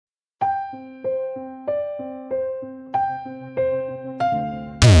Jaro,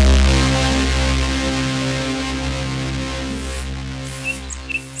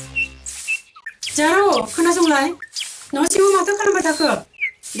 खोनासंलाय न' सिङाव माथो खालामबाय थाखो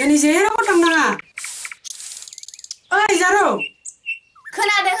दिनै जेरावबो थांनाङा ओइ जारौ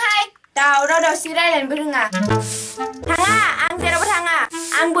खोनादोंहाय दावराव दावसि रायलायनोबो रोङा थाङा आं जेरावबो थाङा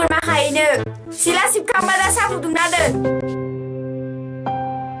आं बोरमा खाहैनो सिला सिबखांबा दा साहा फुदुंना दोन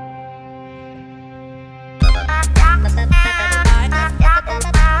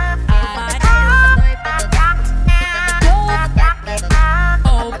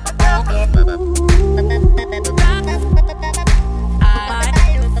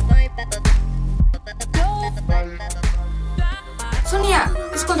Sonia,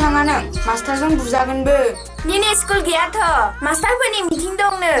 स्कुल थाङा नों मास्टारजों बुजागोनबो दिनै स्कुल गैयाथ' मास्टारफोरनि मिटिं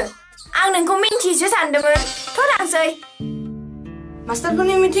दंनो आं नोंखौ मिन्थियोसो सानदोंमोन थ' थांसै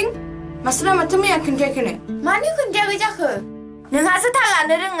मास्टारफोरनि मिटिं मास्टारा माथो मैया खोन्थायाखैनो मानो खोन्थायाखै जाखो नोंहासो थाल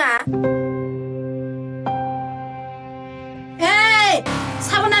लानो रोङा Hey,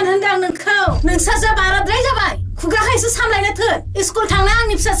 साबनान होनदां नोंखौ नोंसासो बाराद्राय जाबाय खुगाखौ एसे सामलायनो थोन स्कुल थांना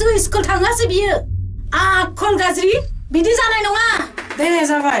आंनि फिसाजो स्कुल थाङासो बियो आखल गाज्रि बिदि जानाय नङा दे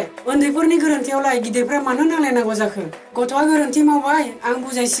जाबाय उन्दैफोरनि गोरोन्थियावलाय गिदिरफ्रा मानो नांलायनांगौ जाखो गथ'आ गोरोन्थि मावबाय आं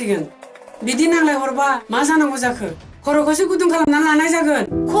बुजायसिगोन बिदि नांलाय हरबा मा जानांगौ जाखो खर'खौसो गुदुं खालामनानै लानाय जागोन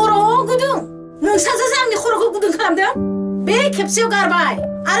खर' गुदुं नोंसासो आंनि खर'खौ गुदुं खालामदों बे खेबसेयाव गारबाय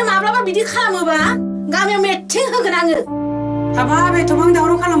आरो माब्लाबा बिदि खालामोबा गामियाव मिटिं होगोन आङो हाबाब एथबां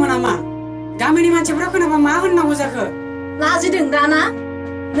दावराव खालामो नामा गामिनि मानसिफ्रा खोनाबा मा होननांगौ जाखो लाजिदों दाना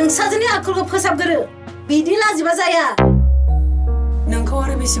नोंसाजोनि आखलखौ फोसाबगोरो बिदि लाजिबा जाया नोंखौ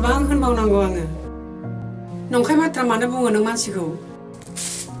आरो बेसेबां होनबावनांगौ आङो नंखाय बाथ्रा मानो बुङो नों मानसिखौ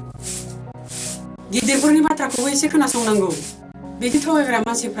गिदिरफोरनि बाथ्राखौबो एसे खोनासंनांगौ बिदि थगायग्रा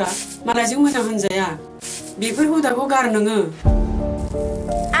मानसिफ्रा मालायजों मोजां होनजाया बेफोर हुदाखौ गार नोङो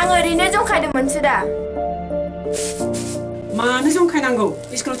आं ओरैनो जंखायदोंमोनसो दा मानो जंखायनांगौ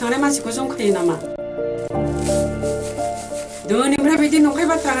स्कुलाव थांनाय मानसिखौ जंखायो नामा दोनैनिफ्राय बिदि नंखाय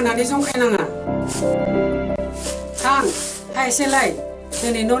बाथ्रा होनानै जंखायनाङा थां हायसेलाय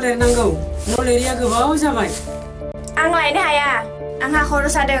दिनै न' लिरनांगौ न' लिरिया गोबाव जाबाय आं लायनो हाया आंहा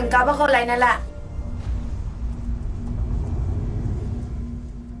खर' सादों गावबागाव लायना ला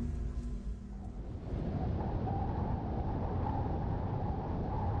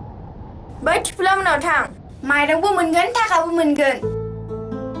बै थिफुला मोनाव थां माइरंबो मोनगोन थाखाबो मोनगोन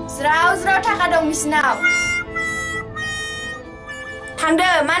ज्राव ज्राव थाखा दं बिसिनाव थांदो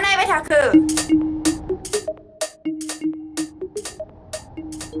मा नायबाय थाखो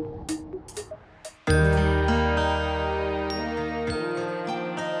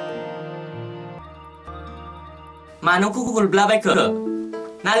मानो खुगुलब्लाबायखो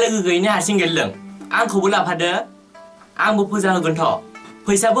ना लोगो गैयैनि हारसिं गेलदों आंखौबो लाफादो आंबो फुजा होगोनथ'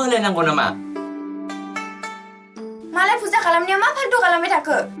 फैसाबो होलायनांगौ नामा मालाय फुजा खालामनायाव मा फालतु खालामबाय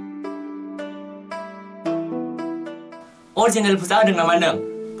थाखो अरिजिनेल फुजा होदों नामा नों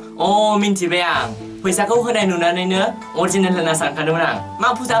मिन्थिबाय आं फैसाखौ होनाय नुनानैनो अरिजिनेल होनना सानखादोंमोन आं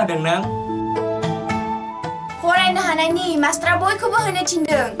मा फुजा होदों नों फरायनो हानायनि मास्टारा बयखौबो होनो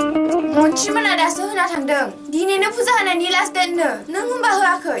थिनदों मन्थ्रिमोना दासो होना थांदों दिनैनो फुजा होनायनि लास्ट डेटनो नों होनबा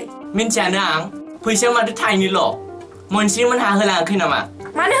होआखै मिन्थियानो आं फैसायाव माथो थाइनैल' मन्थ्रिमोनहा होलाङाखै नामा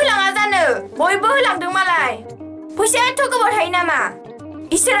मानो होलाङा जानो बयबो होलांदों मालाय फैसाया एथ' गोबाव थायो नामा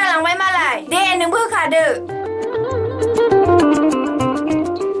इसोरा लांबाय मालाय दे नोंबो होखादो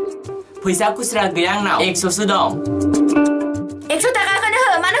फैसा खुस्रा गैया आंनाव 100सो दं 100 थाखाखौनो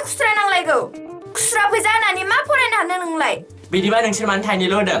हो मानो खुस्रा नांलायगौ खुस्रा फैसा होनानै मा फरायनो हानो नोंलाय बिदिबा नोंसोर मानो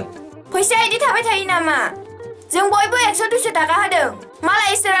थाइनैल' होदों फैसाया इदि थाबाय थायो नामा जों बयबो 100-200 थाखा होदों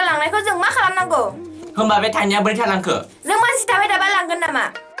मालाय इसोरा लांनायखौ जों मा खालामनांगौ होमबा बे थाइनैया बोरै थालांखो जों मानसि थाबाय थाबा लांगोन नामा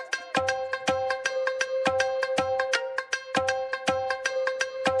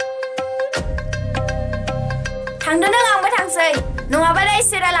थांदो नों आंबो थांसै नङाबा दा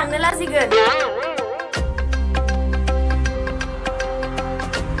इसोरा लांनो लाजिगोन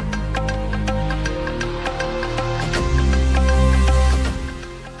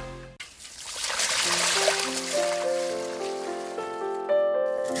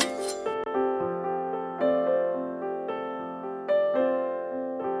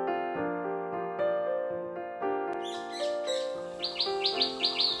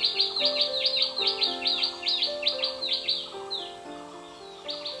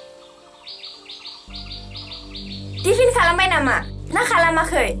टिफिन खालामबाय नामा ना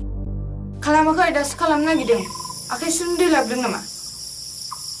खालामाखै खालामाखै दासो खालामनो नागिरदों आखाइ सुनो दै लाबोदों नामा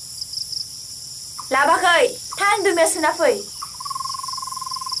लाबाखै थान दोननो सोना फै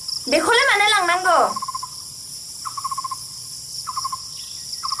बेखौलाय मानो लांनांगौ?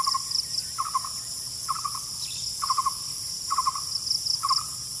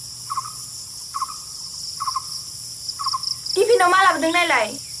 टिफिनाव मा लाबोदों नायलाय?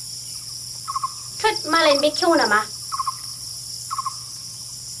 थोद मालायनि बेग खेवो नामा?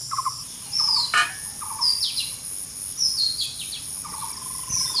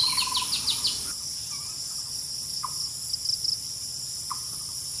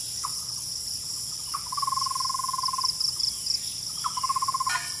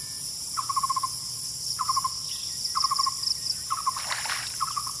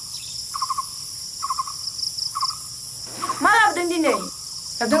 मा लाबोदों दिनै?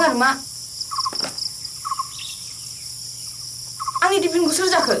 लाबोदों आरो मा? आंनि टिफिनखौ सोर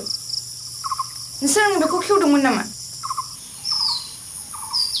जाखो? नोंसोर आंनि बेगखौ खेवदोंमोन नामा?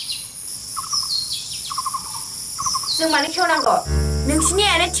 जों मानो खेवनांगौ? नोंसिनि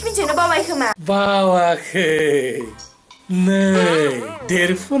आइयानो टिफिनसोनो बावबाय खोमा। बावाखै नै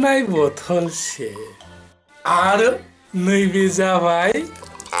देरफुनाय बथलसे आरो नैबे जाबाय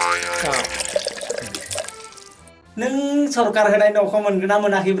काप। नों सरकार होनाय न'खौ मोनगोन ना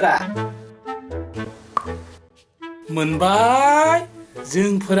मोनाखैब्रा? मोनबाय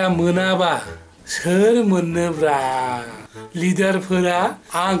जोंफोरा मोनाबा सोर मोननोब्रा? लिडारफोरा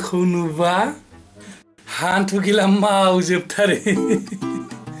आंखौ नुबा हान्थु गिला मावजोबथारो।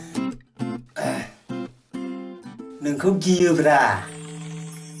 नोंखौ गियोब्रा।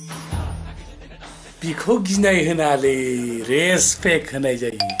 बिखौ गिनाय होनालै रेसपेक्ट होनाय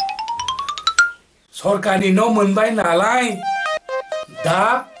जायो। सरकारनि न' मोनबाय नालाय दा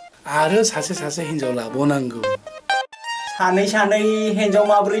आरो सासे हिन्जाव लाबावनांगौ। सानै हिन्जाव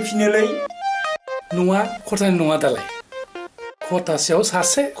माबोरै फिनोलै? नङा खथानि नङा दालाय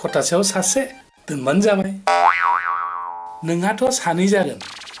खथासेयाव सासे दोनबानो जाबाय। नोंहाथ' सानै जागोन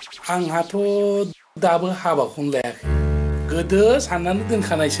आंहाथ' दाबो हाबाखौनो लायाखै। गोदो साननानै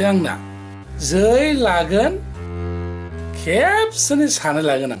दोनखानायसो आंना जै लागोन खेबसेनो सानै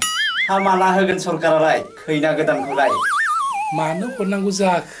लागोन आं। हा माला होगोन सरकारालाय खैना गोदानखौलाय? मानो हरनांगौ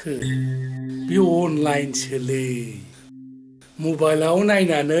जाखो? बे अनलाइनसोलै मबाइलाव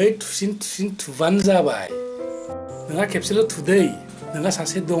नायनानै थुसिन थुबानो जाबाय। नोंहा खेबसेल' थुदै नोंहा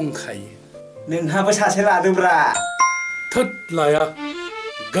सासे दंखायो। नोंहाबो सासे लादोब्रा। थोद लाया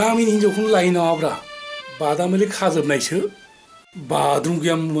गामिनि हिन्जावखौनो लायो नामाब्रा? बादामोलि खाजोबनायसो बाथरुम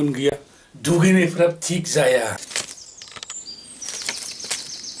गैया मोन गैया दुगैनायफ्रा थिग जाया।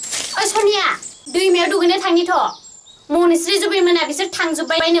 ओइ सनिया दैमायाव दुगैनो थांनिथ'। मनिस्रि जुबैमोना बिसोर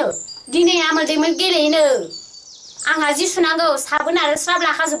थांजोब्बायनो। दिनै आमोल दैमोल गेलेयोनो। आंहा जि सुनांगौ साबोन आरो स्राब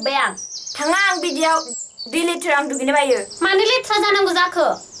लाखाजोब्बाय आं। थाङा आं बिदियाव दै लेथ्रा आं दुगैनो बायो। मानो लेथ्रा जानांगौ जाखो?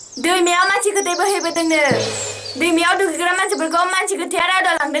 दैमायाव मानसि गोथै बोहैबोदोंनो। दैमायाव दुगैग्रा मानसिफोरखौ मानसि गोथैया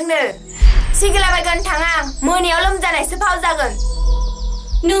रायदावलांदोंनो। सिगिलाबायगोन थाङा मोनायाव लोमजानायसो फाव जागोन।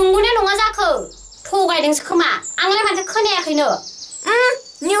 नंगौना नङा जाखो? थगायदोंसो खोमा आंलाय माथो खोनायाखैनो।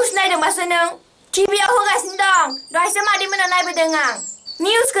 निउस नायदोंबासो नों? टिभियाव होगासिनो दं दहायसो मादैमोना नायबोदों आं।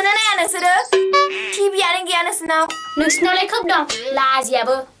 निउसखौनो नाया नोंसोरो? टिभियानो गैया नोंसोरनाव? नोंसिनावलाय खोब दं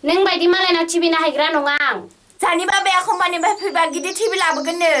लाजियाबो। नों बायदि मालायनाव टिभि नायग्रा नङा आं। जानि बाबाया कम्पानिनिफ्राय फैबा गिदिर टिभि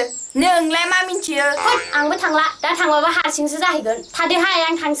लाबोगोननो। नोंलाय मा मिन्थियो? आंबो थांला दा थांबाबो हारसिंसो जाहैगोन। थादोहाय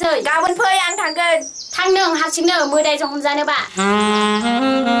आं थांसै। गाबोन फै आं थांगोन। थां नों हारसिंनो मोदायजों हमजानोबा।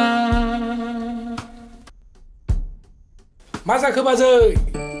 मा जाखो बाजै?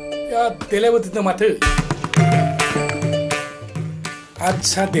 देलायबोदों माथो?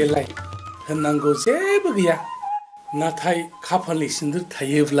 आदसा देलाय होननांगौ जेबो गैया नाथाय खाफालनि सिन्दुर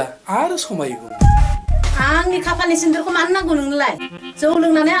थायोब्ला आरो समायगौ। आंनि खाफालनि सिन्दुरखौ मानो नांगौ नोंनोलाय? जौ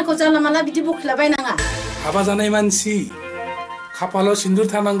लोंनानै आंखौ जानला मानला बिदि बखिलाबायनाङा। हाबा जानाय मानसि खाफालाव सिन्दुर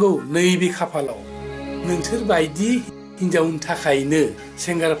थानांगौ। नैबे खाफालाव नोंसोर बायदि हिन्जावनि थाखायनो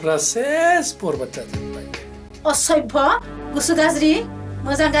सेंग्राफ्रा सेस बरबाद जाजोब्बाय। असभ्य गुसु गाज्रि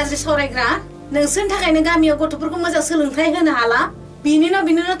मोजां गाज्रि सावरायग्रा। नोंसोरनि थाखायनो गामियाव गथ'फोरखौ मोजां सोलोंथाइ होनो हाला।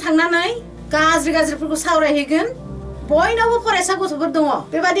 बिनिनो थांनानै गाज्रिफोरखौ सावरायहैगोन। बयनावबो फरायसा गथ'फोर दङ।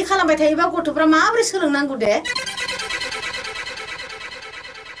 बेबादि खालामबाय थायोबा गथ'फ्रा माबोरै सोलोंनांगौ दे?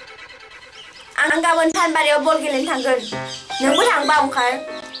 आं गाबोन फानबारियाव बल गेलेनो थांगोन। नोंबो थांबा ओंखार।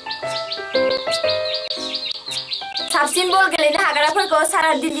 साबसिन बल गेलेनो हाग्राफोरखौ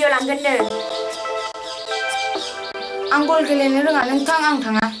सारा दिल्लीयाव लांगोननो। आं बल गेलेनो रोङा नोंथां आं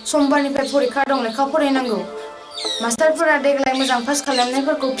थाङा। समबारनिफ्राय फरिखा दं लेखा फरायनांगौ। मास्टारफोरा देग्लाय मोजां पास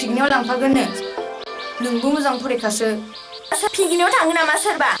खालामनायफोरखौ पिकनिकआव लांफागोननो। नोंबो मोजां फरिखासो। पिकनिकआव थाङो नामा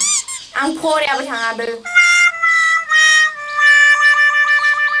सोरबा? आं फरायाबो थाङाबो।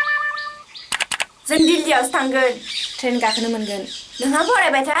 जों दिल्लीयावसो थांगोन ट्रेन गाखोनो मोनगोन नोंहा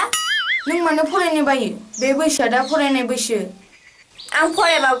फरायबाय था नों मानो फरायनो बायो बे बैसोआ दा फरायनाय बैसो आं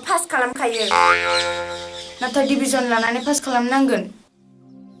फरायबाबो पास खालामखायो नाथाय डिभिजन लानानै पास खालामनांगोन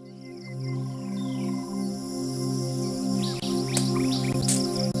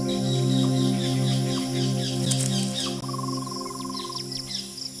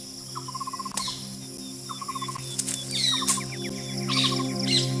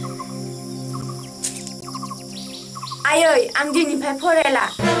आयै आं दिनैनिफ्राय फरायला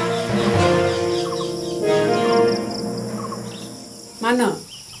मानो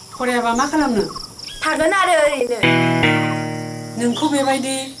फरायाबा मा खालामनो थागोन आरो ओरैनो नोंखौ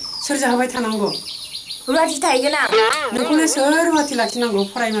बेबायदि सोर जाहोबाय थानांगौ रुवाथि थाहैगोन आं नोंखौलाय सोर रुवाथि लाखिनांगौ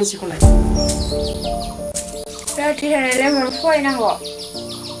फराय मानसिखौलाय रुवाथि थानायलाय मानो फरायनांगौ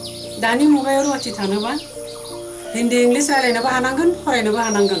दानि मुगायाव रुवाथि थानोबा हिन्दी इंलिस रायलायनोबो हानांगोन फरायनोबो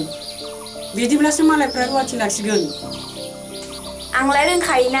हानांगोन बिदिब्लासो मालायफ्रा रुवाथि लाखिगोन आंलाय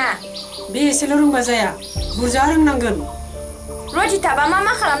रोंखायोना बे एसेल' रोंबा जाया बुरजा रोंनांगोन रुवाथि थाबा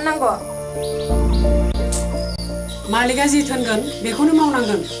मा खालामनांगौ मालिकआ जि थोनगोन बेखौनो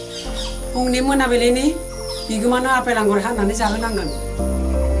मावनांगोन फुंनि मोनाबिलिनि बिगोमानो आपेल आंगुर हानानै जाहोनांगोन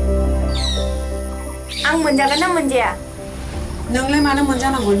आं मोनजागोन ना मोनजाया नोंलाय मानो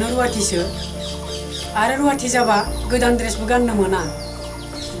मोनजानांगौ नों रुवाथिसो आरो रुवाथि जाबा गोदान ड्रेसबो गाननो मोना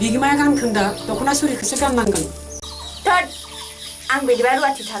बिगोमाया गानखोन्दा दख'ना सुरिखौसो गाननांगोन थोद आं बिदिबा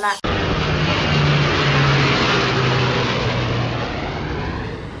रुवाथि थाला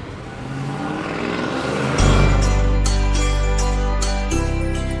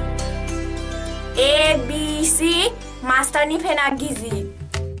ABC मास्टारनि फेना गिजि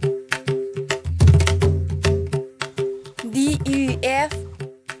DEF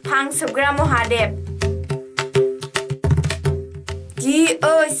फांसोबग्रा महादेब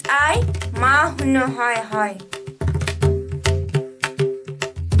GHI मा होनो हाय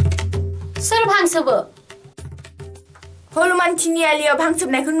सोर भांसोबो हनुमान थिनियालियाव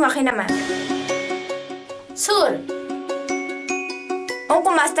भांसोबनायखौ नुवाखै नामा सोर अंक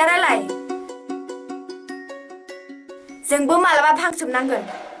मास्टारालाय जोंबो मालाबा भांसोबनांगोन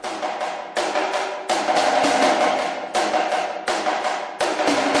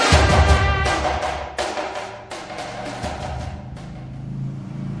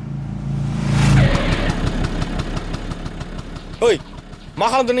ओइ मा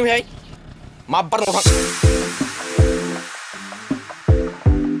खालामदों नों बेहाय मा बार नोंथां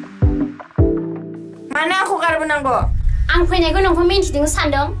मानो आंखौ गारबोनांगौ आं फैनायखौ नोंखौ मिन्थिदों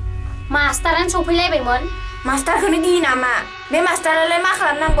सानदों मास्टारानो सफैलायबायमोन मास्टारखौनो गियो नामा बे मास्टारालाय मा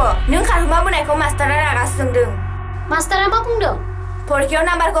खालामनांगौ नों खारखुमा बोनायखौ मास्टारा रागासो जोंदों मास्टारा मा बुंदों फरिखायाव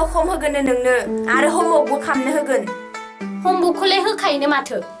नाम्बारखौ खम होगोन नोंनो आरो हमवर्कबो खालामनो होगोन हमवर्कखौलाय होखायोनो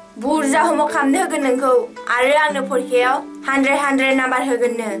माथो बुरजा हमवर्क खालामनो होगोन नोंखौ आरो आंनो फरिखायाव 100 नाम्बार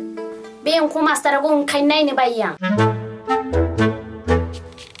होगोननो बे अंक मास्टाराखौ ओंखायनो नायनो बायो आं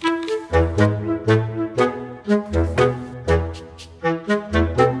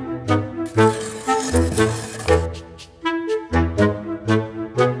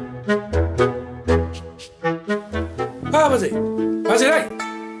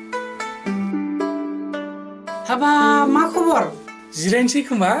हाबा मा खबर जिरायनोसै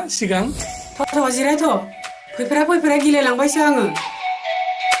खोमा सिगां थ' जिरायथ' फैफेरा गिलायलांबायसो आङो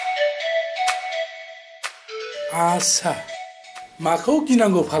आच्छा माखौ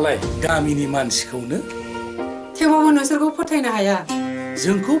गिनांगौ फालाय गामिनि मानसिखौनो थेवबाबो नोंसोरखौ फोथायनो हाया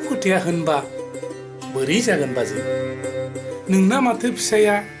जोंखौ फोथाया होनबा बोरै जागोन बाजै नोंना माथो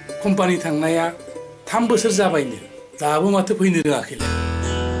फिसाया कम्पानि थांनाया 3 बोसोर जाबायनो दाबो माथो फैनो रोङाखैलाय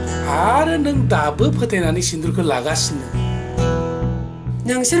आरो नों दाबो फोथायनानै सिन्दुरखौ लागासिनो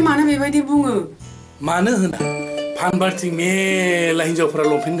नोंसोर मानो बेबायदि बुङो मानो होना फानबारथिं मेला हिनजावफोरा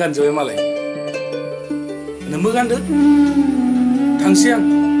लंपेन्ट गानजोबबाय मालाय नोंबो गानदो थांसै आं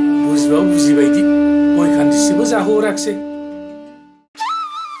बुजिबा बुजिबायदि गय खान्दिसेबो जाहोहराखिसै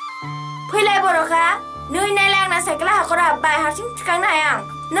फैलाय बर'खा नै नायलाय आंना साइकेला हाखराव हाबबाय हारसिं थिखांनो हाया आं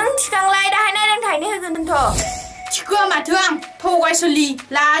नों थिखांलाय दाहाय नायलां थाहैनो होगोनथ' थिखोआ माथो आं थगायसुलि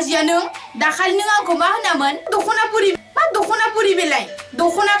लाजिया नों दाखालि नों आंखौ मा होनामोन दख'ना बुरि बेलाय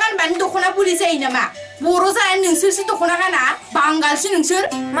दख'ना गानबानो दख'ना बुरि जायो नामा बर' जानाय नोंसोरसो दख'ना गाना बांगालसो नोंसोर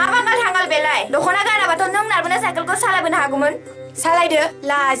मा बांगाल थांगाल बेलाय दख'ना गानाबाथ' नों नारबोनाय साइकेलखौ सालायबोनो हागौमोन सालायदो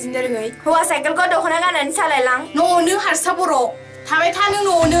लाजिनो रोङै हौवा साइकेलखौ दख'ना गाननानै सालायलां न'आवनो हारसा बर' थाबाय था नों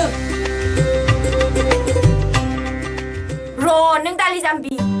न'आवनो र' नों दालि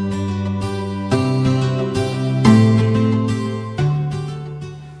जाम्बि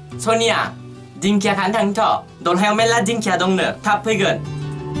सोनिया दिंखिया खानो थांथ' दलहायाव मेरला दिंखिया दंनो थाब फैगोन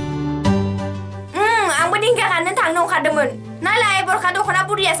थांनो ओंखारदोंमोन नालाय बरखा दख'ना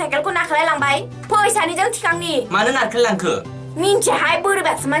बुरिया साइकेलखौ नाख्लायलांबाय फैसानिजों थिखांनि मानो नारखोलांखो मिन्थियाहाय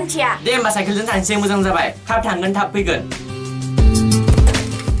बोरैबासो मानसिया दे होमबा साइकेलजों थांसै मोजां जाबाय थाब थांगोन थाब फैगोन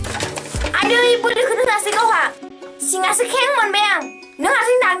आदै बोलोखौ रोङासै गावहा सिङासो खें मोनबाय आं नों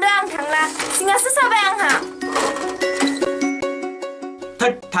हारसिं थांदो आं थांला सिङासो साबाय आंहा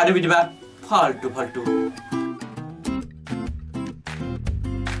थोद थादो बिदिबा फाल्टु फाल्टु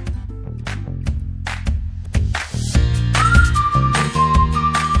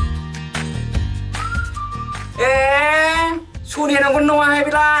सोनिया नांगौ नङाहाय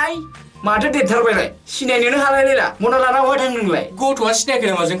बेलाय माथो देरथारबायलाय सिनायनोनो हालायलायला मना लाना बहा थांदों नोंलाय गथ'आ सिनायाखै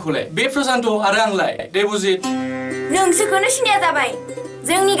नामा जोंखौलाय बे प्रसान्त आरो आंलाय देबजित नोंसोरखौनो सिनाया जाबाय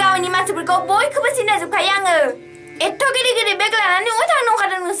जोंनि गामिनि मानसिफोरखौ बयखौबो सिनायजोबखायो आङो एथ' गिदिर गिदिर बेग लानानै न'आव थांनो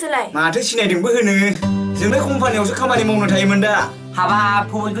ओंखारदों नोंसोरलाय माथो सिनायदोंबो होनो जोंलाय कम्पानियावसो खामानि मावनो थायोमोन दा हाबाब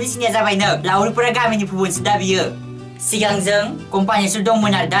फुबुलखौ सिनाया जाबाय नों लावरिफोरा गामिनि फुबुलसो दा बियो सिगां जों कम्पानियावसो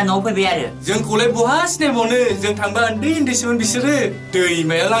दंमोन आरो दा न'आव फैबाय आरो जोंखौलाय बहा सिनायबावनो जों थांबा उन्दै उन्दैसोमोन बिसोरो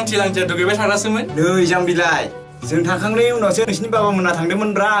दैमायाव लांथि लांथिया दुगैबाय थाग्रासोमोन नै जाम्बिलाय जों थांखांनायनि उनावसो नोंसिनि बाबामोना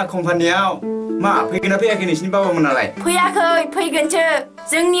थांदोंमोनब्रा कम्पानियाव मा फैगोना फैयाखै नोंसिनि बाबामोनालाय फैयाखै फैगोनसो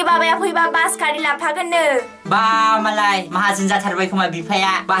जोंनि बाबाया फैबा बास गारि लाफागोननो बा मालाय माहाजोन जाथारबाय खोमा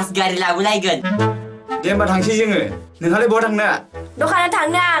बिफाया बास गारि लाबोलायगोन दे होमबा थांसै जोङो नोंहालाय बहा थांनो दखानाव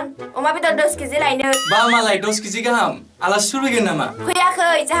थांनो आं अमा बेदर 10 केजि लायनो बा मालाय 10 केजि गाहाम आलासिफोर फैगोन नामा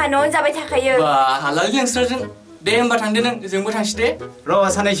फैयाखै जाहा न'आवनो जाबाय थाखायो बा हालालि नोंस्राजों दे होमबा थांदो नों जोंबो थांसै दे र'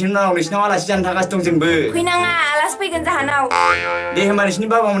 साननैसो उनाव नोंसिनाव आलासि जानो थांगासिनो दं जोंबो फैनाङा आलासि फैगोन जाहानाव दे होमबा नोंसिनि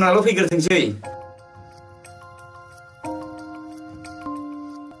बाबामोनाल' फैग्रोथोंसै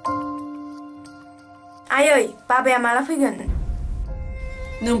आयै बाबाया माला फैगोन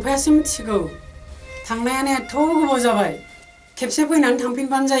नोमफायासो मिथिगौ थांनायानो एथ' गोबाव जाबाय खेबसे फैनानै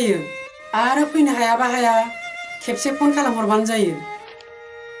थांफिनबानो जायो आरो फैनो हायाबा हाया खेबसे फन खालामहरबानो जायो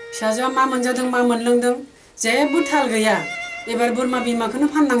फिसाजोआ मा मोनजादों मा मोनलोंदों जेबो थाल गैया एबार बोरमा बिमाखौनो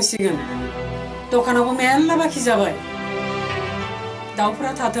फाननांसिगोन दखानावबो मेरला बाखि जाबाय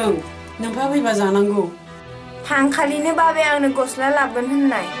दाउफोरा थाथों नोमफा फैबा जानांगौ थांखालिनो बाबाया आंनो गस्ला लाबोगोन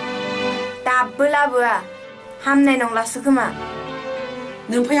होननाय दाबो लाबोआ हामनाय नंलासो खोमा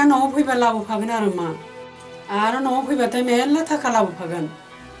नोमफाया न'आव फैबा लाबोफागोन आरो न'आव फैबाथाय मेरला थाखा लाबोफागोन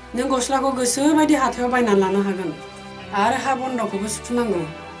नों गस्लाखौ गोसो बायदि हाथायाव बायनानै लानो हागोन आरो हा बन्द'खौबो सुथुनांगौ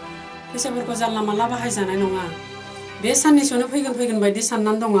फैसाफोरखौ जानला मानला बाहायजानाय नङा बे साननैसोनो फैगोन बायदि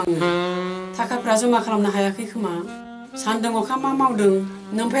साननानै दं आङो थाखाफ्रा जमा खालामनो हायाखै खोमा सान्दों अखा मा मावदों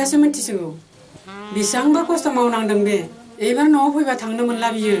नोमफायासो मिथिसिगौ बेसेबांबा खस्थ' मावनांदों बे एबार न'आव फैबा थांनो मोनला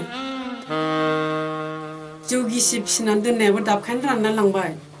बियो जौ गिसि फिसिनानै दोननायाबो दाबखायानो रानना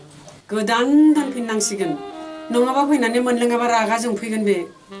लांबाय गोदान दोनफिननांसिगोन नङाबा फैनानै मोनलोङाबा रागा जोंफैगोन बे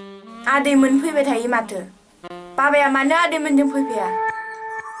आदैमोन फैबाय थायो माथो बाबाया मानो आदैमोनजों फैफाया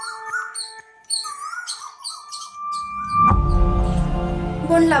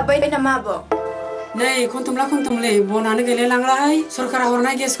बन लाबोबाय नामा आब' नै खनथुमले बनानो गैलायलांलाहाय सरकारा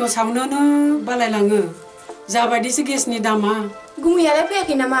हरनाय गेसखौ सावनोनो बालायलाङो जाबायदिसो गेसनि दामा गुमैयालाय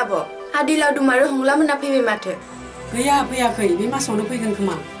फैयाखै नामा आब' आदै लावदुम आरो हंला मोना फैबाय माथो गैया फैयाखै बे मासावनो फैगोन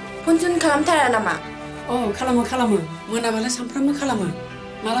खोमा फन खालामथारा नामा खालामो मोनाबालाय सानफ्रामबो खालामो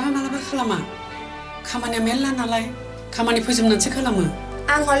मालाबा खालामा खामानिया मेरला नालाय खामानि फोजोबनानैसो खालामो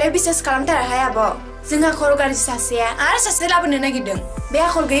आं हले बिसास खालामथाराहाय आब' जोंहा खर' गाज्रि सासेया आरो सासे लाबोनो नागिरदों बे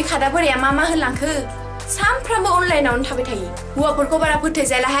आखल गैयै खादाफोरा मा होनलांखो सानफ्रामबो अनलाइनावनो थाबाय थायो हौवाफोरखौ बारा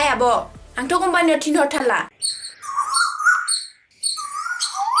फोथायजालाहाय आब' आंथ' कम्पानियाव थिनहरथारला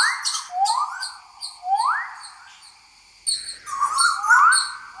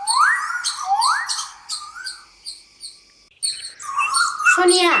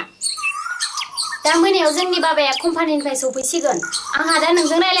सोनिया दा मोनायाव जोंनि बाबाया कम्पानिनिफ्राय सफैसिगोन आंहा दा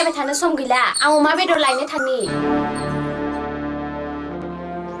नोंजों रायलायबाय थानो सम गैला आं अमा बेदर लायनो थांनि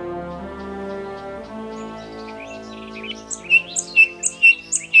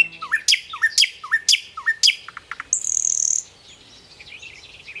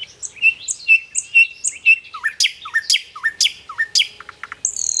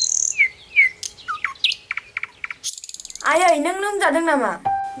आयै नों लोमजादों नामा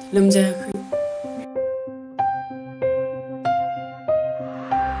लोमजायाखै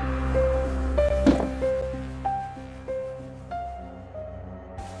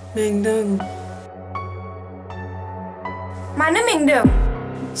मेंदों मानो मेंदों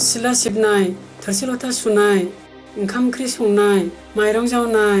सिला सिबनाय थोरसि लथा सुनाय ओंखाम ओंख्रि संनाय माइरं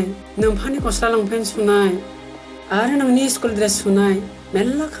जावनाय नोमफानि गस्ला लंपेन्ट सुनाय आरो नोंनि स्कुल ड्रेस सुनाय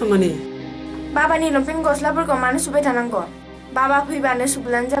मेरला खामानि बाबानि लंपेन्ट गस्लाफोरखौ मानो सुबाय थानांगौ बाबा फैबानो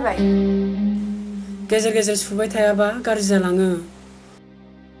सुब्लानो जाबाय गेजेर गेजेर सुबाय थायाबा गाज्रि जालाङो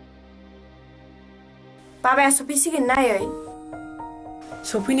बाबाया सफैसिगोन ना आयै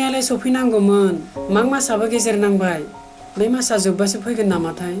सफैनायालाय सफैनांगौमोन माग मासाबो गेजेर नांबाय बे मासा जोबबासो फैगोन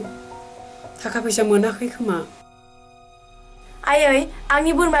नामाथाय थाखा फैसा मोनाखै खोमा आयै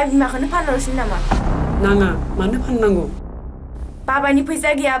आंनि बोरमा बिमाखौनो फानहरसै नामा नाङा मानो फाननांगौ बाबानि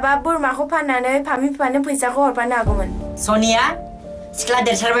फैसा गैयाबा बोरमाखौ फाननानै फामि बिफानो फैसाखौ हरफानो हागौमोन सोनिया सिख्ला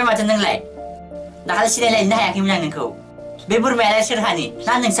देरथारबाय माथो नोंलाय दाखालि सिनायलायनो हायाखैमोन आं नोंखौ बे बोरमायालाय सोरहानि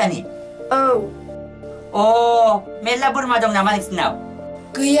ना नोंसानि औ अ मेरला बोरमा दं नामा नोंसिनाव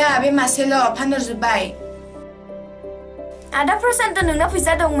गैया बे मासेल' फानहरजोब्बाय आदा प्रसान्त नोंना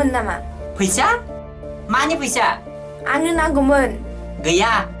फैसा दंमोन नामा फैसा मानि फैसा आंनो नांगौमोन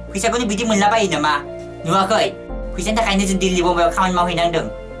गैया फैसाखौनो बिदि मोनलाबायो नामा नुवाखै फैसानि थाखायनो जों दिल्ली बम्बाइआव खामानि मावहैनांदों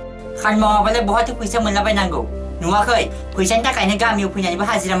खामानि मावाबालाय बहाथो फैसा मोनलाबायनांगौ नुवाखै फैसानि थाखायनो गामियाव फैनानैबो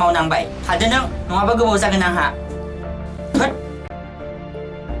हाजिरा मावनांबाय थादो नों नङाबा गोबाव जागोन आंहा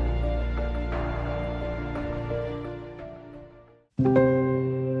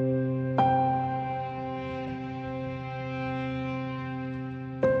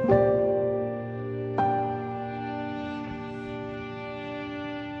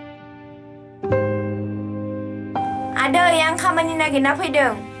आदै आं खामानि नागिरना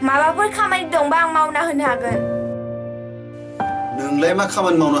फैदों माबाफोर खामानि दंबा आं मावना होनो हागोन नोंलाय मा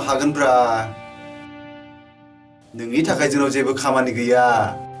खामानि मावनो हागोनब्रा नोंनि थाखाय जोंनाव जेबो खामानि गैया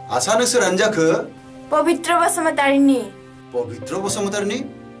आसानो सोरानो जाखो पवित्र बसुमतारीनि पवित्र बसुमतारीनि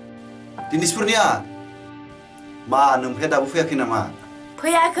दिनिसपुरनिया मा नोंफ्राय दाबो फैयाखै नामा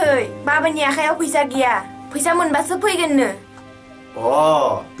फैयाखै बाबानि आखायाव फैसा गैया फैसा मोनबासो फैगोननो अ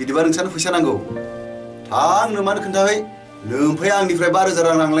बिदिबा नोंसानो फैसा नांगौ थांनो मानो खोन्थाहै नोमफाया आंनिफ्राय 5,000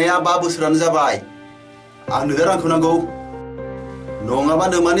 रां लांनाया 5 बोसोरानो जाबाय आंनो दा रांखौ नांगौ नङाबा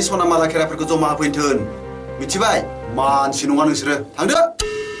नोमानि सना माला खेराफोरखौ जमा होफैथोन मिथिबाय मानसि नङा नोंसोरो थांदो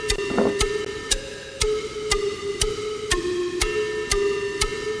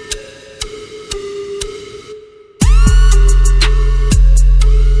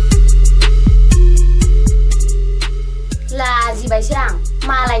लाजिबायसो आं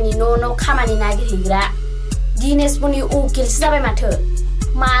मालायनि न' खामानि नागिरहैग्रा दिनेशपुरनि उकिलसो जाबाय माथो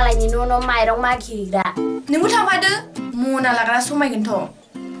मालायनि न' माइरं मागिहैग्रा नोंबो थांफादो मना लाग्रा समायगोनथ'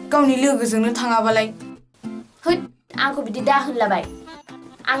 गावनि लोगोजोंनो थाङाबालाय होद आंखौ बिदि दा होनलाबाय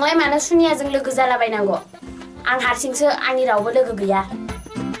आंलाय मानो सुनियाजों लोगो जालाबायनांगौ आं हारसिंसो आंनि रावबो लोगो गैया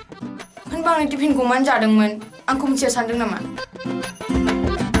होनबा आंनि टिफिनखौ मानो जादोंमोन आंखौ मिथिया सानदों नामा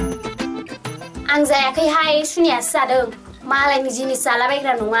आं जायाखैहाय सुनियासो जादों मालायनि जिनिस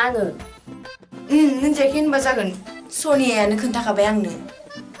जालाबायग्रा नङा आङो नों जायाखै होनबा जागोन सनियायानो खोन्थाखाबाय आंनो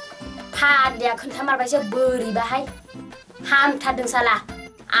फादलिया खोन्थामारबायसो बोरैबाहाय हामथारदों साला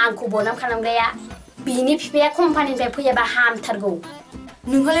आंखौ बदनाम खालामग्राया बिनि बिफाया कम्पानिनिफ्राय फैयाबा हामथारगौ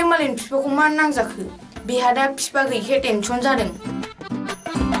नोंहालाय मालायनि बिफाखौ मा नांजाखो बेहा दा बिफा गैयिखाय टेनसन जादों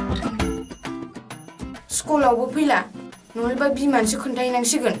स्कुलावबो फैला नङाबा बिमानोसो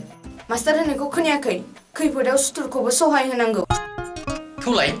खोन्थाहैनांसिगोन मास्टार होननायखौ खोनायाखै खैफोदाव सुथुरखौबो सहाय होनांगौ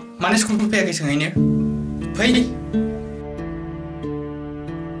थौलाय मानो स्कुलखौ फैयाखै सोंहैनो फै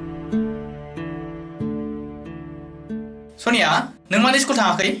सनिया नों मानो स्कुल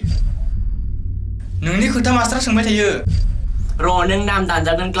थाङाखै नोंनि खोथा मास्टारा सोंबाय थायो र' नों नाम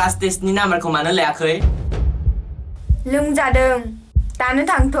दानजागोन क्लास टेस्टनि नाम्बारखौ मानो लायाखै लोमजादों दानो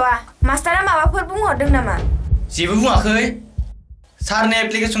थांथ'आ मास्टारा माबाफोर बुंहरदों नामा जेबो बुङाखै सारनो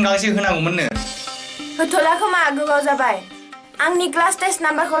एप्लिकेसन गांसे होनांगौमोननो होथ'ला खोमा गोबाव जाबाय आंनि क्लास टेस्ट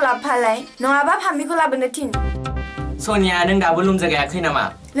नाम्बारखौ लाबोफालाय नङाबा फामिखौ लाबोनो थिन सनिया नों दाबो लोमजागायाखै नामा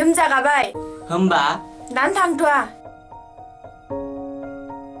लोमजागाबाय होमबा दानो थांथ'आ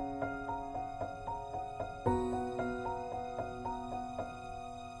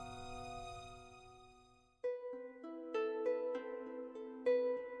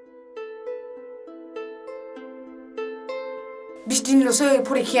बिसदिनल'सै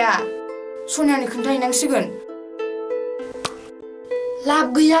फरिखाया सनियानि खोन्थाहैनांसिगोन लाब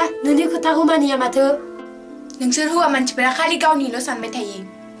गैया नोंनि खोथाखौ मानिया माथो नोंसोर हौवा मानसिफोरा खालि गावनिल' सानबाय थायो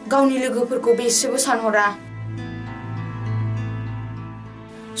गावनि लोगोफोरखौ बेसेबो सानहरा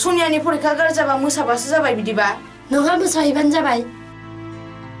सनियानि फरिखा गाज्रि जाबा मोसाबासो जाबाय बिदिबा नोंहा मोसाहैबानो जाबाय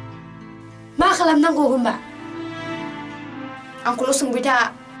मा खालामनांगौ होनबा आंखौल' सोंबाय था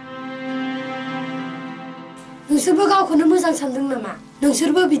नोंसोरबो गावखौनो मोजां सानदों नामा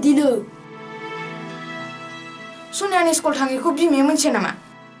नोंसोरबो बिदिनो सनियानि स्कुल थाङैखौ बिमाया मिथिया नामा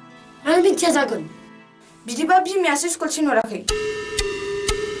आं मिथिया जागोन बिदिबा बिमायासो स्कुल थिनहराखै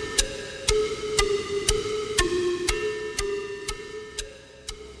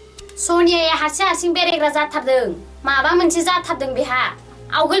सोनियाया हारसिं बेरायग्रा जाथारदों माबा मोनसे जाथारदों बेहा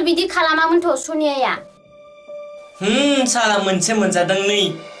आवगोल बिदि खालामामोनथ' सोनियाया साला मोनसे मोनजादों नै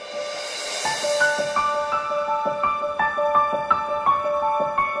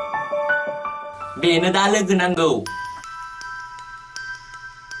बेनो दा लोगो नांगौ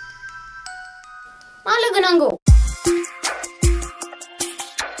मा लोगो नांगौ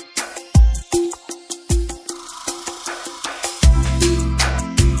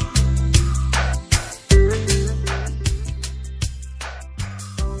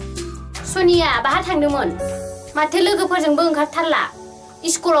सोनिया बाहा थांदोंमोन माथो लोगोफोरजोंबो ओंखारथारला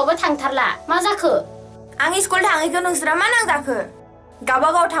स्कुलावबो थांथारला मा जाखो आं स्कुल थाङैखौ नोंसोरा मा नांजाखो गावबा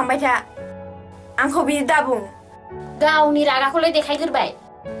गाव थांबाय था आंखौ बिदि दाबुं गावनि रागाखौलाय देखायग्रोबाय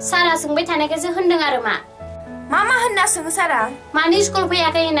सारा सोंबाय थानायखायसो होनदों आरो मा होनना सोङो सारा मानो स्कुल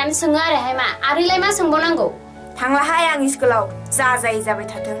फैयाखै होननानै सोङो आरोहाय मा आरोलाय मा सोंबावनांगौ थांलाहाय आं स्कुलाव जा जायै जाबाय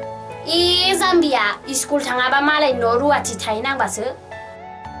थाथों ए जाम्बिया स्कुल थाङाबा मालाय न' रुवाथि थाहैनांबासो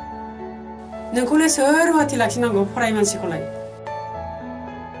नोंखौलाय सोर रुवाथि लाखिनांगौ फराय मानसिखौलाय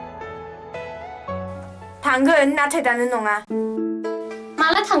थांगोन नाथाय दानो नङा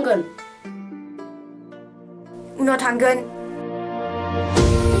माला थांगोन उनाव थांगोन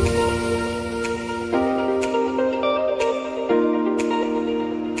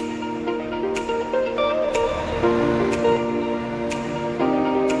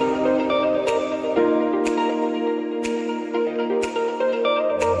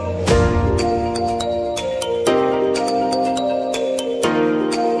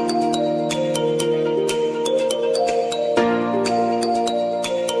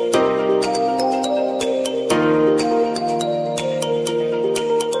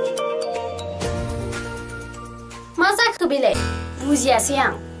बुजियासै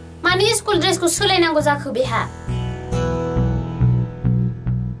आं माने स्कुल ड्रेसखौ सोलायनांगौ जाखो बेहा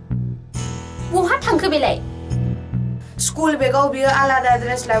बहा थांखो बेलाय स्कुल बेगाव बियो आलादा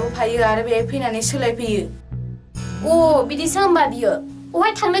ड्रेस लाबोफायो आरो बेहाय फैनानै सोलायफैयो अ बिदिसो होमबा बियो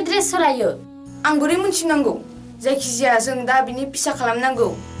बहाय थांनो ड्रेस सोलायो आं बोरै मिथिनांगौ जायखिजाया जों दा बिनि फिसा खालामनांगौ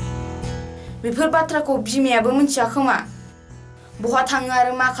बेफोर बाथ्राखौ बिमायाबो मिथिया खोमा बहा थाङो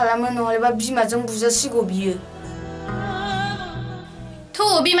आरो मा खालामो नहलेबा बिमाजों बुजासिगौ बियो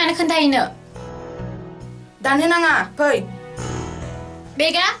बिमानो खोन्थाहैनो दानो नाङा फै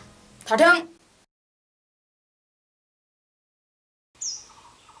बेगा थाथों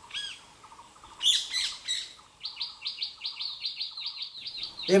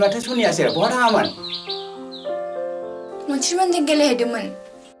ए माथो सोनियासो बहा थाङामोन मन्थ्रिमोनजों गेलेहैदोंमोन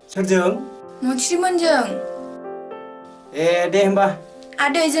सोरजों मन्थ्रिमोनजों ए दे होमबा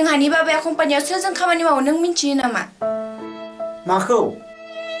आदै जोंहानि बाबाया कम्पानियाव सोरजों खामानि मावो नों मिथियो नामा माखौ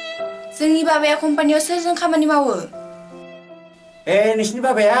जोंनि बाबाया कम्पानियाव सोरजों खामानि मावो ए नोंसिनि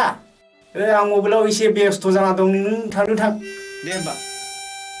बाबाया आं मबाइलाव एसे बेस्थ' जाना दं नों थांदो थां दे होमबा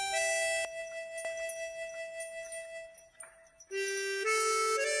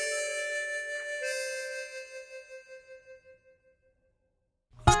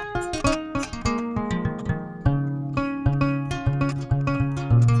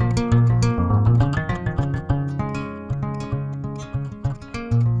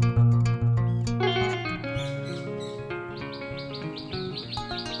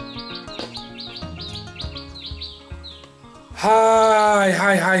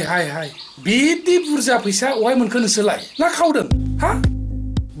हाय बिदि बुरजा फैसा अहाय मोनखो नोंसोरलाय ना खावदों हा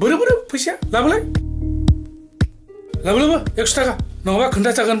बोरो फैसा लाबोलाय लाबो 100 थाखा नङाबा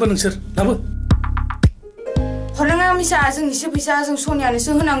खोन्थाजागोनबो नोंसोर लाबो हरनाङा मिसा जोंनिसो फैसा जों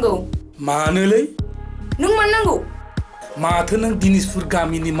सनियानोसो होनांगौ मानोलै नों मानो नांगौ माथो नों दिनिसपुर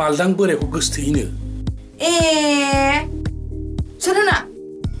गामिनि मालदां बोरायखौ गोसथोयैनो ए सोर होना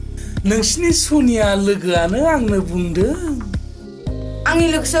नोंसिनि सनिया लोगोआनो आंनो बुंदों आंनि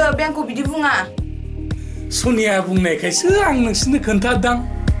लोगोसो बे आंखौ बिदि बुङा सनिया बुंनायखायसो आं नोंसिनो खोन्थादां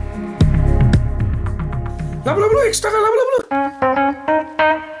लाबो 100 थाखा लाबो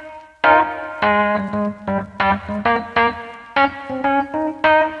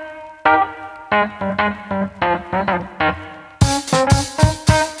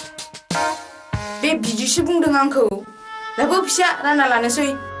बे बिदिसो बुंदों आंखौ लाबो फिसा रानना लानोसै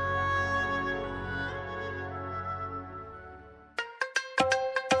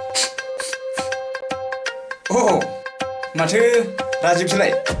माथो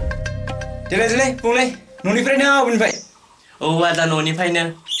राजिबसोलाय देलाय बुंलाय न'निफ्रायनो आबौनिफ्राय औ आदा न'निफ्रायनो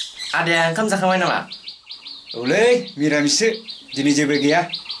आदाया ओंखाम जाखांबाय नामा औलै मिरामिससो दिनै जेबो गैया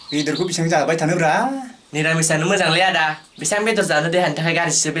बेदरखौ बेसेबां जाबाय थानोब्रा निरामिसानो मोजांलै आदा बेसेबां बेदर जानो देहानि थाखाय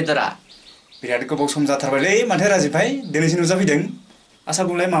गाज्रिसो बेदरा बिराद गोबाव सम जाथारबायलै माथो राजिब भाई दिनैसो नुजाफैदों आसा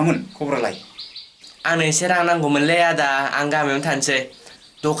बुंलाय मामोन खबरालाय आंनो एसे रां नांगौमोनलै आदा आं गामियावनो थानोसै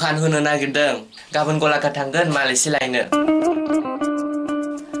दखान होनो नागिरदों गाबोन गलाघाट थांगोन माल एसे लायनो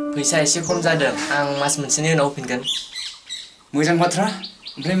फैसा एसे खम जादों आं मास मोनसेनि उनाव होफिनगोन मोजां बाथ्रा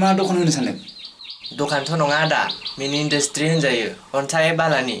ओमफ्राय मा दखान होनो सानदों दखानथ' नङा आदा मिनि इन्डास्ट्रि होनजायो अन्थाइ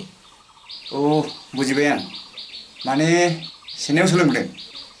बालानि अ बुजिबाय आं माने चेन्नाइयाव सोलोंदों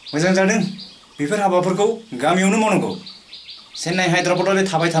मोजां जादों बेफोर हाबाफोरखौ गामियावनो मावनांगौ चेन्नाइ हायद्राबादाव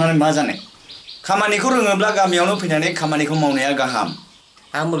थाबाय थानानै मा जानो खामानिखौ रोङोब्ला गामियावनो फैनानै खामानिखौ मावनाया गाहाम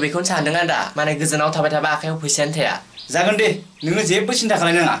आंबो बेखौनो सानदों आदा माने गोजानाव थाबाय थाबा आखायाव फैसायानो थाया जागोन दे नोङो जेबो सिन्था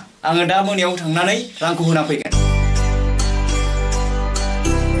खालामनाङा आङो दा मोनायाव थांनानै रांखौ होना फैगोन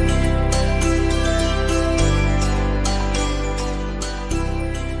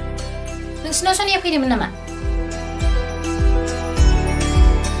नोंसिनाव सनिया फैदोंमोन नामा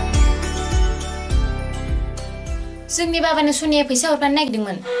जोंनि बाबानो सनिया फैसा हरफानो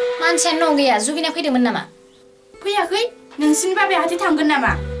नागिरदोंमोन मानसियानो न' गैया जुगिना फैदोंमोन नामा फैयाखै नोंसिनि बाबाया हाथाय थांगोन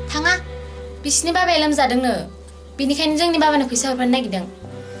नामा थाङा बिसिनि बाबाया लोमजादोंनो बेनिखायनो जोंनि बाबानो फैसा हरफानो नागिरदों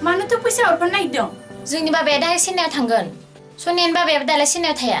मानोथो फैसा हरफानो नागिरदों जोंनि बाबाया दाहाय चेन्नाइयाव थांगोन सनियानि बाबायाबो दालाय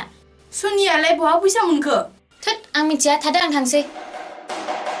चेन्नाइयाव थाया सनियालाय बहा फैसा मोनखो थोद आं मिथिया थादों आं थांसै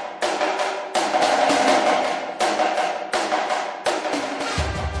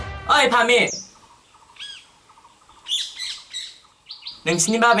ओइ फामि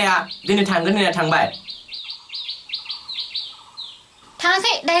नोंसिनि बाबाया दिनै थांगोन होनना थांबाय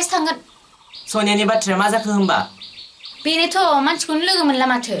थाङाखै दाहायसो थांगोन सनियानि बाथ्राया मा जाखो होमबा बेनोथ' मानसिखौनो लोगो मोनला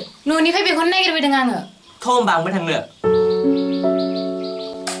माथो न'निफ्राय बेखौनो नागिरबोदों आङो थ' होमबा आंबो थांनो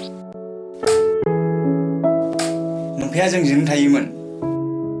नोमफाया जोंजोंनो थायोमोन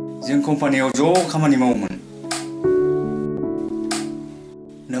जों कम्पानियाव ज' खामानि मावोमोन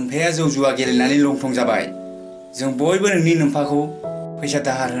नोमफाया जौ जुवा गेलेनानै लंथं जाबाय जों बयबो नोंनि नोमफाखौ फैसा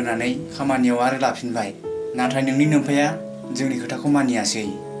दाहार होनानै खामानियाव आरो लाफिनबाय नाथाय नोंनि नोमफाया जोंनि खोथाखौ मानियासै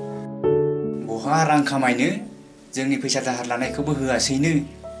बहा रां खामायनो जोंनि फैसा दाहार लानायखौबो होआसैनो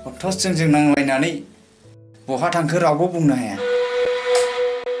अथस जोंजों नांलायनानै बहा थांखो रावबो बुंनो हाया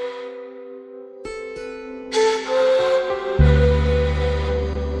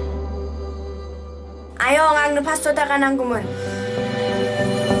आयं आंनो 500 टाका नांगौमोन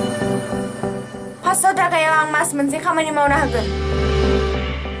 500 टाकायाव आं मास मोनसे खामानि मावनो हागोन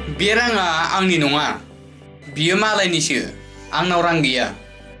बे राङा आंनि नङा बियो मालायनिसो आंनाव रां गैया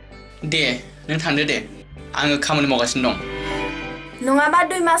दे नों थांदो दे आङो खामानि मावगासिनो दं नङाबा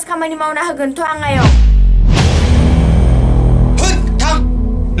 2 मास खामानि मावनो हागोनथ' आं आयं होद थां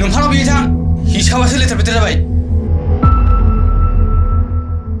नोंहानाव बियो थां हिसाबासो लेथ्रा फेथ्रा जाबाय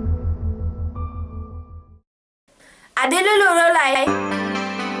आदे लुलुरलाय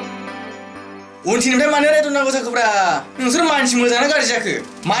उनथिनिफ्राय मानो रायदनांगौ जाखोब्रा नोंसोर मानसि मोजां ना गाज्रि जाखो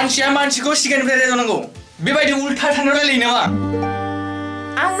मानसिया मानसिखौ सिगांनिफ्राय रायदनांगौ बेबायदि उल्था थांनो रायलायो नामा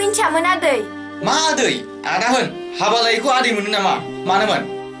आं मिन्थियामोन आदै मा आदै आदा होन हाबा लायैखौ आदै मोनो नामा मानोमोन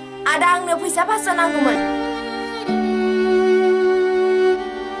आदा आंनो फैसा 500 नांगौमोन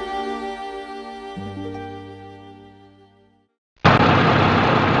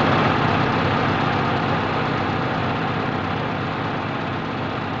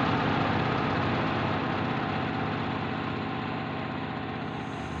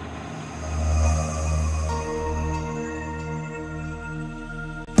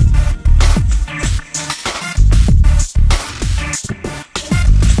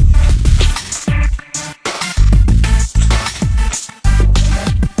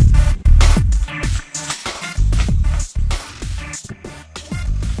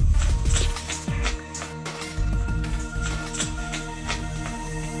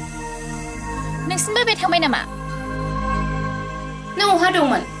नोंसिनि बाबाया थांबाय नामा नों अहा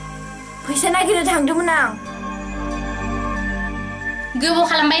दंमोन फैसा नागिरनो थांदोंमोन आं गोबाव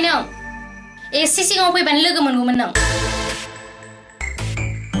खालामबाय नों एसे सिगाङाव फैबानो लोगो मोनगौमोन नों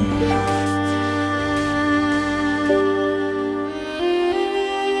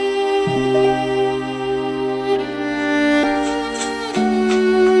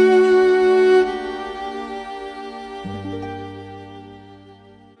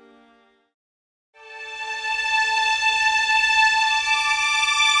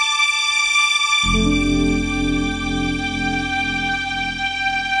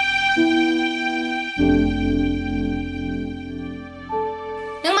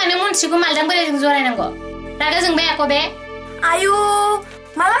मानसिखौ मालदां बोरायजों जरायनांगौ रागा जोंबाय आक' बे आयु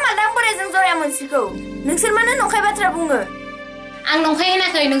माला मालदां बोरायजों जराया मोनसिखौ नोंसोर मानो नंखाय बाथ्रा बुङो आं नंखाय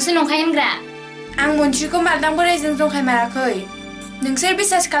होनाखै नोंसोर नंखाय होनग्रा आं मोनसिखौ मालदां बोरायजों जंखाय माराखै नोंसोर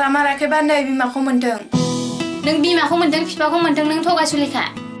बिसास खालामाराखैबा नै बिमाखौ मोनथों नों बिमाखौ मोनदों बिफाखौ मोनदों नों थगायसुलिखा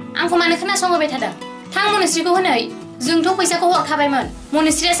आंखौ मानो खोनासंहोबाय थादों थां मनस्रिखौ होनै जोंथ' फैसाखौ हरखाबायमोन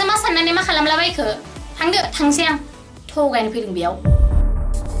मनस्रियासो मा साननानै मा खालामलाबायखो थांदो थांसै आं थगायनो फैदों बेयाव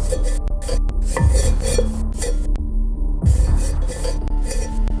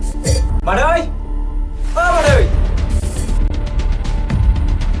मादै मादै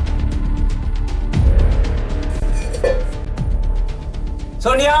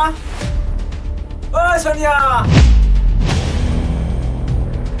सोनिया सोनिया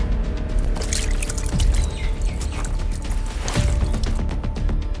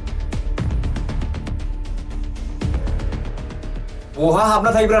बहा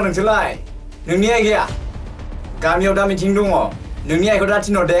हाबना थायोब्रा नोंसोरलाय नोंनि आइ गैया गामियाव दा मिटिं दङ नोंनि आइखौ दा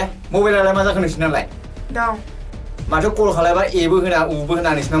थिनहर दे मबाइलालाय मा जाखो नोंसिनालाय दं माथो कल खालायबा एबो होना उबो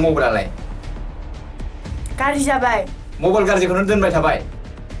होना नोंसिना मबाइलालाय गाज्रि जाबाय मबाइल गाज्रिखौनो दोनबाय थाबाय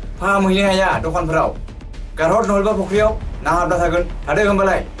फाहामहैनो हाया दखानफोराव गारहर नहलेबा फुख्रियाव ना हाबना थागोन थादो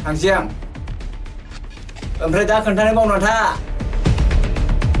होमबालाय थांसै आं ओमफ्राय दा खोन्थानो बावना था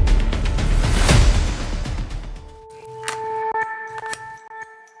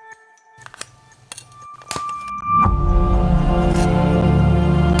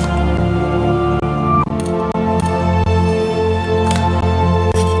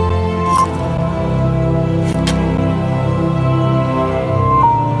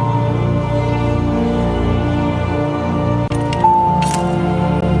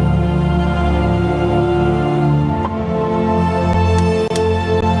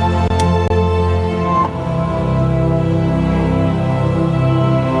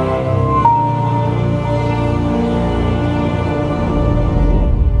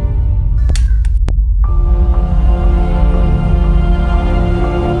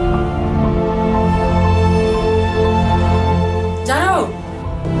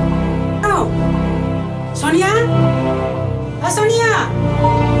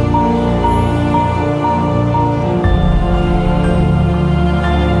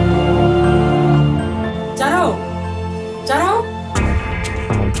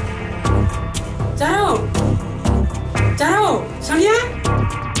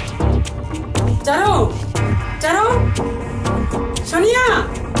Sonia!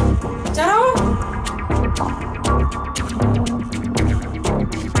 Charo!